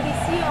de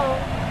bendición,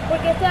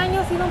 porque este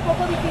año ha sido un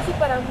poco difícil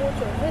para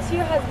muchos. This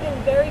year has been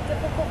very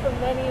difficult for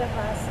many of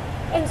us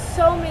in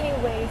so many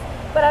ways,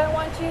 but I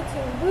want you to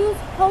lose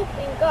hope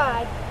in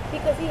God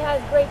because He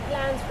has great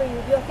plans for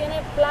you. Dios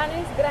tiene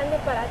planes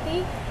grandes para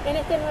ti en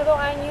este nuevo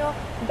año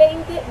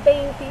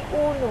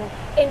 2021,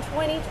 in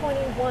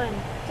 2021.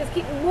 Just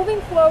keep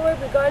moving forward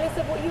regardless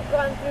of what you've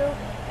gone through.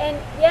 And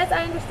yes,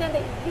 I understand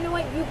that, you know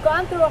what, you've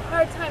gone through a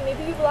hard time.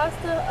 Maybe you've lost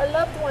a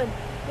loved one,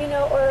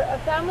 or a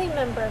family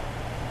member.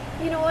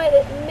 You know what,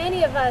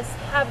 many of us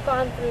have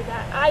gone through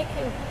that. I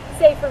can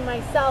say for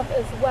myself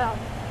as well.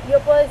 Yo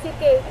puedo decir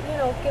que,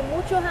 que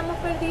muchos hemos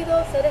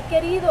perdido seres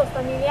queridos,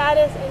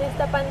 familiares en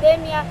esta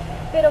pandemia,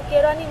 pero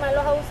quiero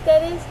animarlos a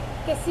ustedes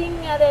que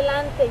sigan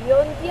adelante.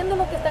 Yo entiendo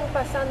lo que están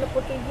pasando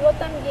porque yo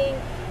también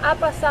he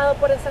pasado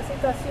por esa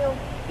situación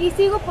y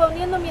sigo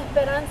poniendo mi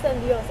esperanza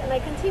en Dios, and I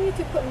continue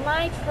to put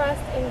my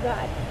trust in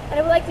God. And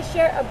I would like to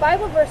share a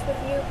Bible verse with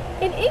you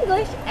in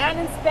English and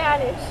in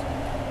Spanish.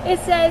 It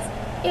says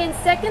in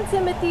 2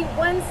 Timothy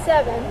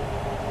 1:7,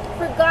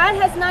 "For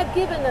God has not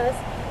given us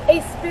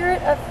a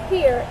spirit of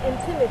fear and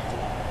timidity,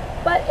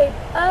 but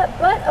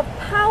of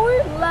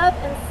power, love,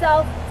 and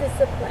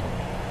self-discipline."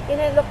 Y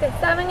en lo que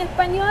estaba en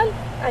español,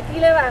 aquí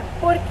le va.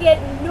 Porque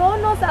no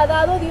nos ha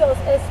dado Dios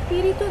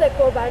espíritu de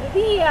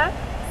cobardía,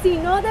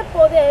 sino de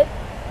poder,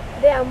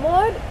 de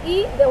amor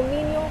y de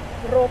dominio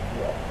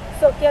propio.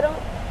 So quiero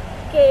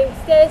que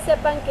ustedes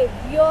sepan que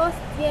Dios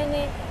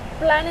tiene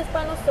planes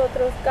para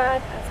nosotros.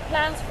 God has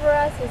plans for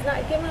us. He's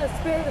not given us a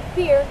spirit of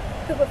fear,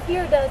 because what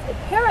fear does, it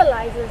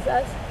paralyzes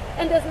us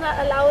and does not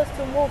allow us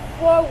to move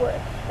forward.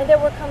 And there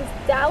comes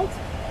doubt,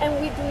 and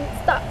we do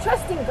stop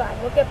trusting God.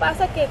 Lo que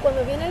pasa es que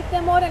cuando viene el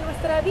temor en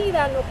nuestra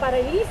vida nos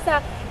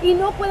paraliza y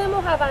no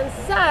podemos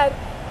avanzar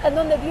a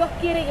donde Dios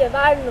quiere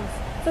llevarnos.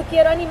 So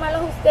quiero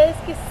animarlos a ustedes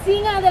que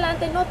sigan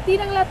adelante, no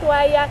tiren la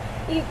toalla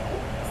y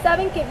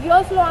saben que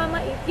Dios lo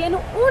ama y tiene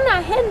una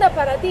agenda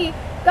para ti.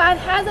 God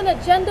has an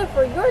agenda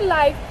for your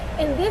life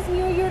in this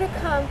new year to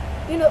come.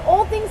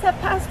 Old things have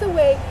passed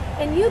away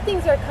and new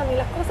things are coming.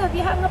 Las cosas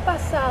viejas han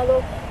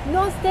pasado.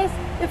 No estés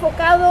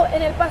enfocado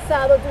en el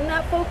pasado. Do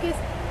not focus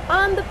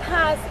on the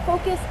past,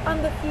 focus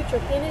on the future.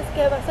 Tienes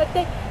que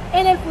basarte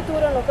en el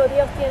futuro, en lo que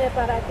Dios tiene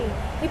para ti.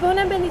 Y fue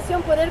una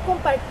bendición poder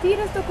compartir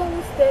esto con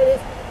ustedes.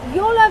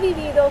 Yo lo he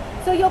vivido,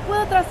 so yo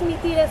puedo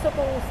transmitir eso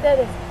con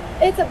ustedes.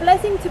 It's a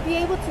blessing to be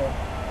able to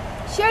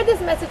share this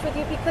message with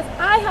you because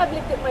I have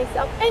lived it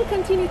myself and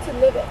continue to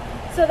live it.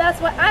 So that's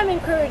why I'm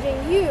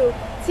encouraging you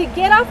to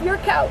get off your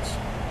couch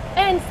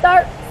and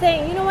start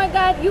saying, you know what,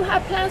 God, you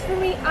have plans for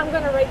me, I'm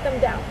going to write them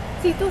down.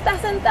 Si tú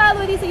estás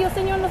sentado y dices, yo,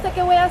 Señor, no sé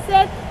qué voy a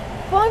hacer,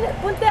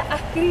 ponte a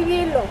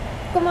escribirlo.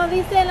 Como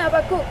dice en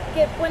Habacuc,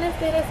 que puedes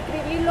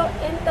escribirlo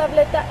en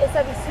tableta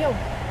esa visión.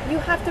 You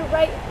have to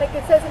write, like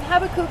it says in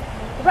Habacuc,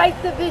 write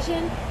the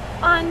vision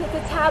on the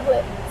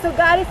tablet. So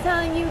God is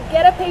telling you,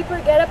 get a paper,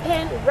 get a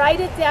pen, write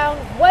it down.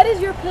 What is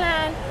your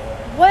plan?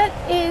 What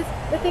is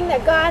the thing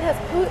that God has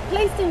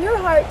placed in your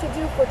heart to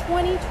do for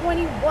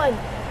 2021?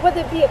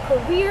 Whether it be a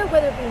career,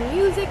 whether it be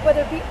music,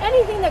 whether it be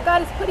anything that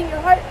God has put in your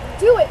heart,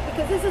 do it,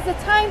 because this is the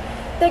time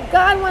that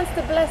God wants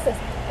to bless us.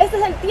 Este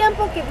es el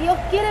tiempo que Dios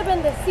quiere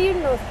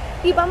bendecirnos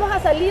y vamos a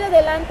salir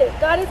adelante.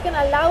 God is going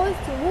to allow us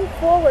to move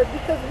forward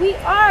because we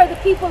are the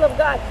people of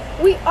God.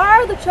 We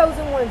are the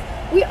chosen ones.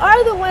 We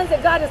are the ones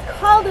that God has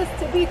called us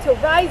to be, to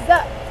rise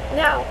up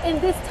now in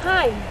this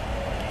time.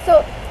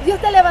 So, Dios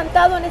te ha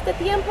levantado en este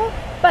tiempo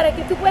para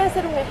que tú puedas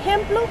ser un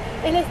ejemplo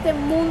en este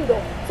mundo.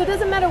 So it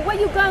doesn't matter what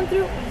you've gone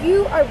through,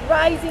 you are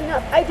rising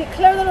up. I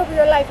declare that over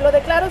your life. Lo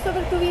declaro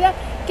sobre tu vida,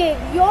 que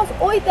Dios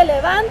hoy te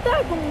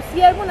levanta como un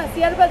siervo, una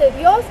sierva de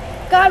Dios.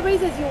 God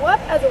raises you up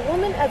as a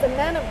woman, as a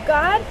man of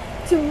God,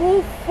 to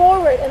move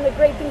forward in the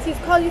great things. He's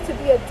called you to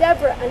be a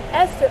Deborah, an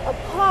Esther, a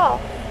Paul,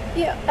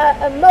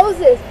 a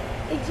Moses.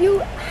 You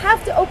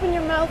have to open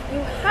your mouth,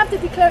 you have to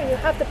declare, and you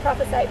have to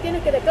prophesy.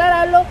 Tienes que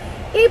declararlo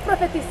y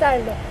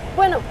profetizarlo.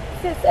 Bueno,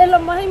 lo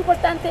más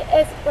importante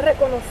es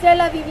reconocer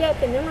la Biblia,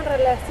 tener una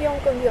relación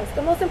con Dios.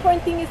 The most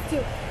important thing is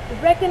to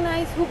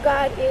recognize who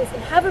God is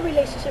and have a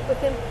relationship with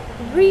Him.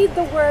 Read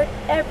the Word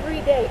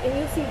every day, and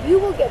you see you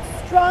will get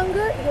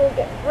stronger, you will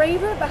get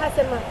braver, vas a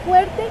ser más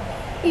fuerte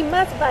y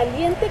más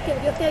valiente que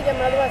Dios te ha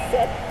llamado a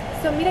ser.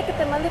 So mira que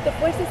te mande, te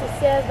fuerces y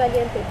seas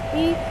valiente.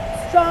 Be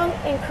strong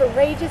and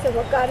courageous in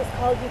what God has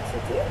called you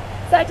to do.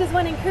 So I just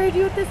want to encourage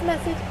you with this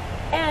message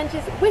and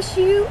just wish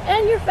you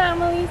and your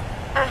families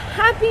a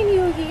happy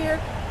new year,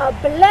 a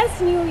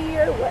blessed new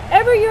year,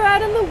 wherever you're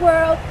at in the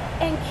world,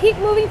 and keep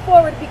moving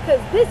forward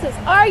because this is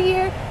our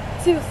year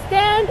to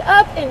stand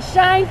up and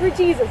shine for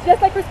Jesus,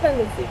 just like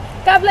Resplendency.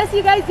 God bless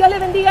you guys, Dios les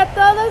bendiga a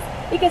todos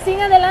y que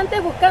sigan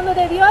adelante buscando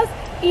de Dios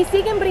y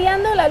siguen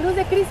brillando la luz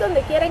de Cristo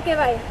donde quieran que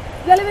vayan.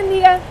 Dios les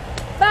bendiga.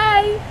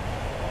 Bye.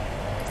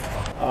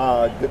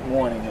 Good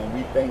morning, and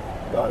we thank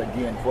God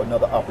again for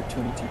another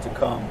opportunity to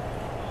come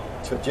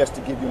to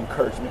give you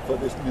encouragement for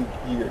this new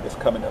year that's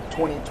coming up,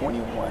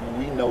 2021.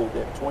 We know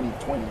that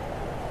 2020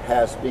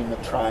 has been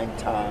a trying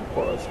time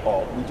for us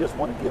all. We just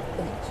want to give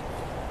thanks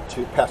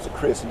to Pastor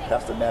Chris and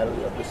Pastor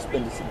Natalie of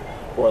Resplendency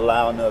for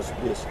allowing us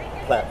this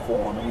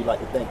platform, and we'd like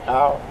to thank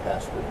our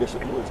pastor,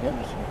 Bishop Lewis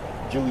Henderson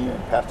Jr.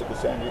 and Pastor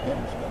Cassandra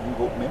Henderson of New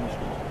Hope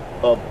Ministries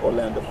of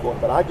Orlando,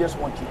 Florida. But I just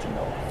want you to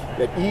know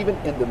that even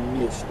in the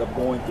midst of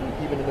going through,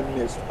 even in the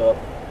midst of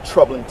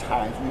troubling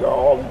times, we are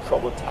all in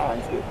troubled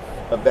times with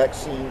a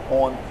vaccine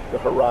on the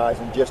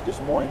horizon. Just this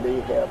morning they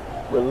have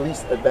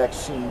released a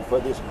vaccine for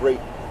this great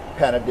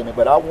pandemic.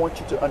 But I want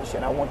you to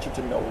understand, I want you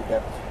to know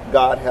that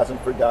God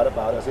hasn't forgot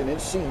about us. And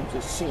it seems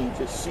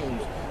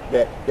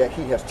that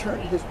He has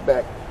turned His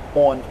back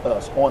on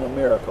us, on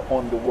America,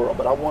 on the world.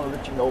 But I want to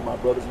let you know, my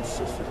brothers and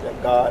sisters,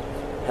 that God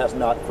has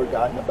not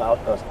forgotten about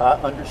us.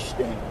 I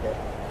understand that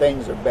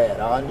things are bad.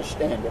 I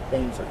understand that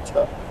things are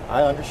tough.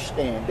 I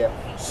understand that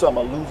some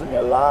are losing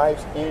their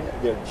lives and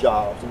their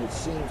jobs, and it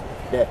seems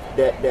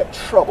that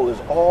trouble is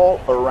all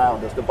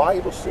around us. The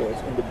Bible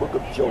says in the book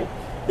of Job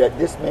that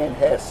this man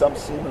had some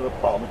similar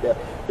problem,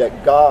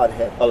 that God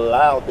had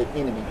allowed the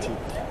enemy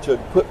to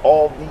put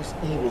all these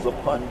evils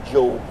upon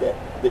Job, that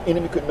the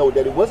enemy could know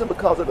that it wasn't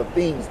because of the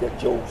things that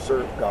Job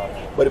served God,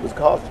 but it was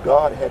because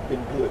God had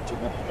been good to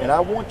him. And I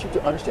want you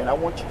to understand, I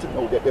want you to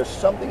know that there's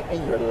something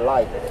in your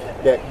life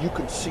that you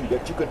can see,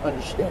 that you can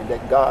understand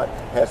that God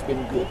has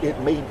been good. It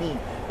may be,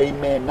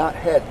 amen, not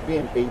had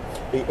been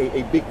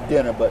a big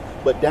dinner,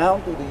 but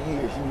down through the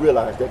years you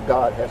realize that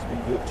God has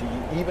been good to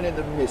you. Even in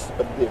the midst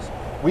of this,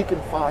 we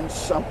can find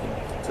something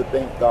to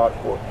thank God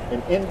for.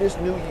 And in this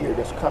new year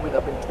that's coming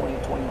up in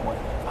 2021,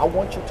 I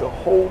want you to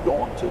hold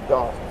on to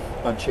God's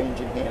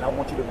unchanging hand. I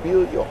want you to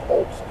build your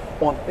hopes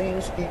on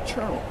things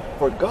eternal.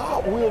 For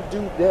God will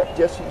do that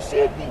just He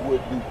said He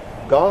would do.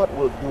 God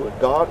will do it.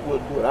 God will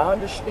do it. I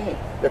understand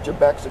that your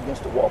back's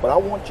against the wall, but I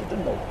want you to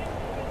know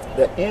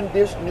that in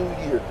this new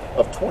year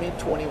of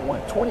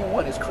 2021,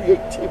 21 is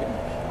creativity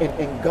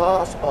and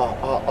God's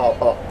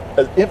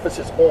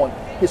emphasis on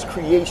His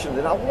creation.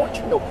 And I want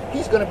you to know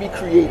He's going to be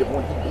creative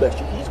when He bless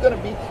you. He's going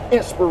to be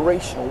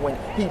inspirational when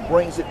He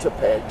brings it to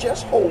pass.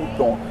 Just hold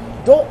on.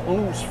 Don't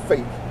lose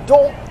faith.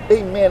 Don't,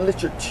 amen,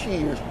 let your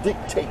tears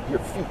dictate your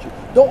future.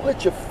 Don't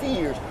let your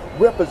fears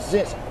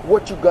represent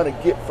what you're going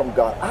to get from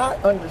God. I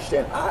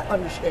understand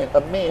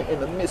a man in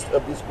the midst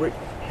of this great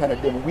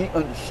pandemic. We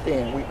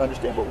understand,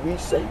 but we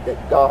say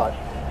that God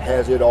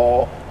has it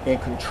all in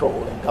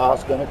control, and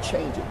God's going to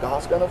change it.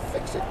 God's going to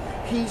fix it.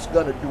 He's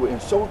going to do it.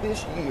 And so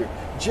this year,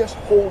 just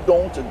hold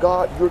on to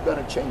God. You're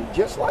going to change it.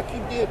 Just like you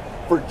did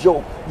for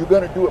Job, you're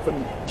going to do it for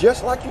me.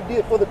 Just like you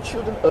did for the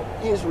children of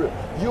Israel,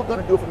 you're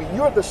going to do it for me.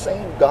 You're the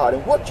same God.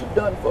 And what you've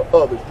done for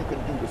others, you can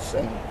do the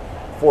same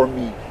for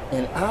me.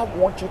 And I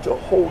want you to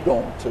hold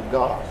on to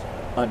God's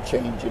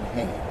unchanging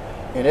hand.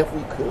 And if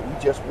we could,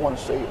 we just want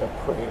to say a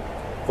prayer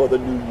for the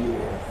new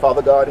year.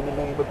 Father God, in the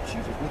name of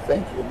Jesus, we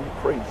thank you and we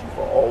praise you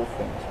for all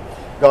things.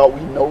 God,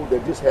 we know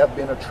that this has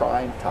been a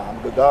trying time,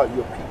 but God,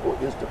 your people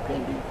is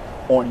depending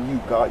on you,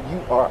 God. You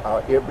are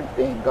our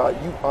everything, God.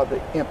 You are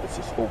the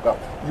emphasis, oh God.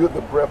 You're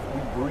the breath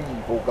we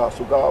breathe, oh God.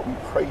 So God, we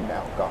pray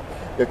now, God,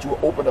 that you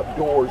will open up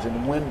doors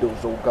and windows,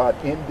 oh God,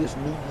 in this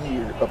new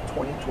year of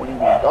 2021.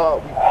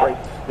 God, we pray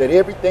that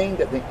everything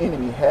that the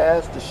enemy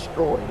has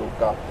destroyed, oh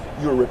God,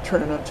 you're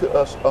returning unto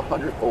us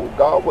 100-fold.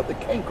 God, what the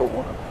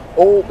cankerworm,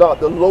 oh God,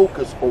 the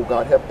locusts, oh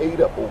God, have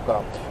ate up, oh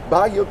God.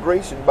 By your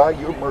grace and by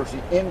your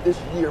mercy in this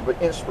year of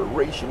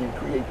inspiration and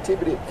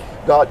creativity,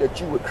 God,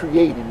 that you were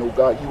creating, oh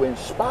God, you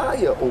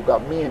inspire, oh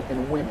God, men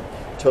and women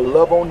to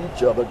love on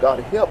each other. God,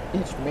 help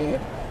each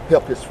man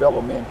help his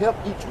fellow man. Help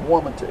each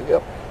woman to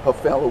help her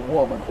fellow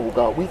woman, oh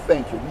God. We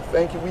thank you. We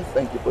thank you. We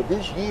thank you. For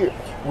this year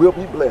will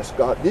be blessed,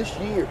 God. This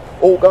year,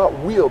 oh God,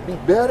 will be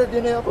better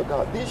than ever,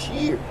 God. This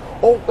year,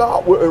 oh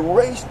God, will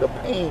erase the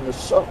pain, the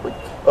suffering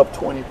of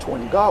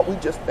 2020. God, we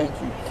just thank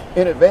you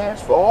in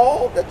advance for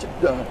all that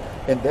you've done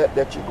and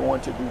that you're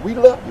going to do. We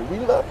love you. We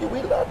love you.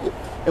 We love you.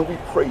 And we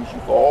praise you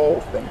for all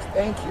things.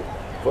 Thank you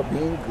for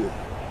being good.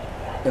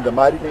 In the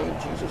mighty name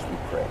of Jesus, we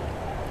pray.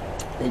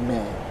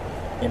 Amen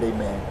and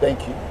amen.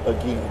 Thank you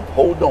again.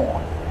 Hold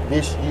on.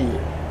 This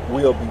year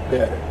will be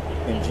better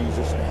in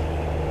Jesus' name.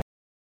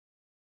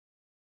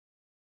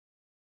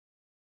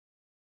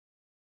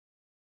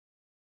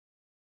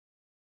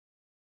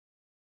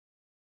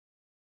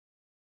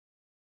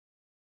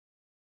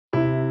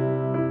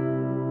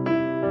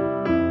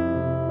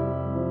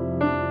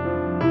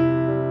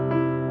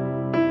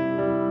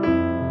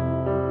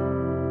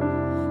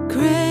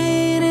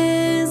 Great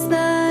is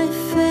thy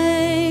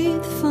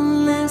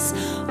faithfulness,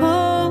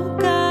 O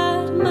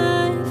God,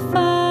 my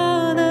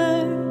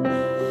Father.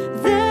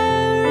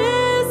 There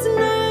is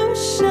no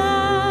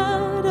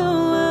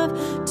shadow of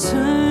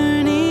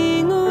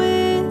turning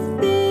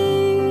with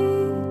thee.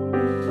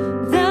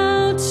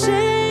 Thou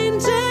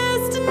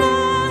changest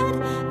not,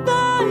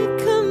 thy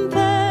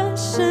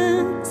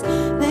compassions,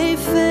 they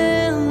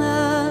fail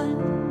not.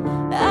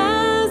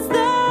 As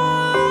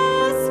thou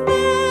hast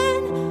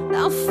been,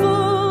 thou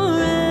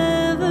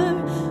forever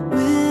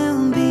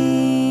will be.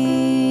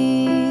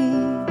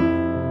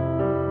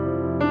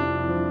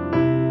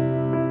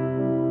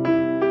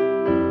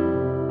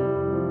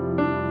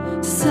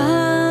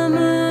 Summer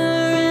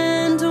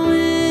and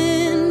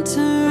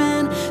winter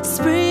and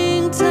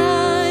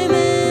springtime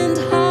and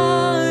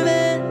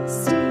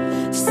harvest,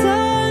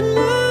 sun,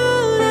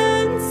 moon,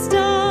 and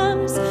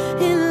stars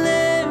in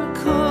their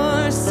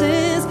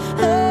courses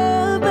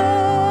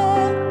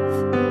above,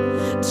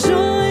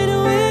 join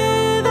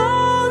with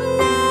all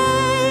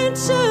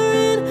nature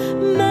in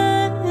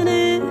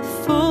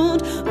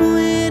manifold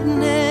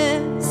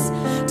witness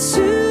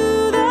to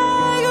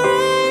thy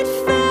great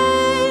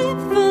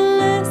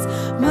faithfulness,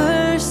 mercy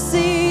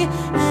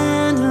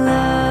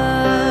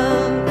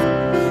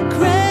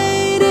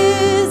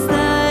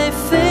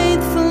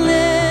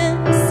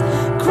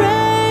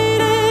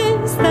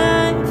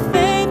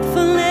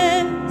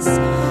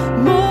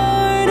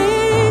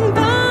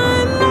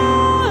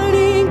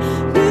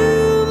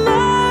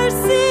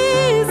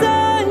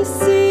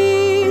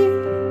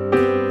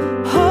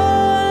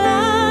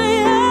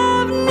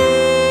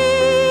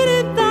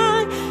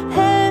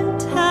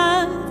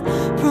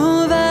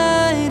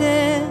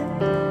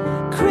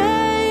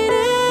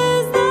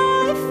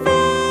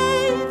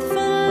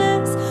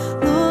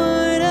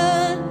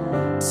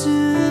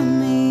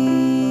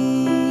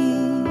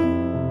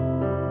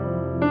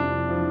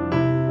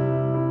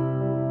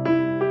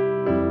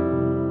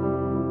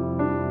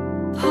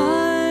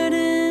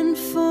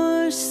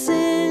sing.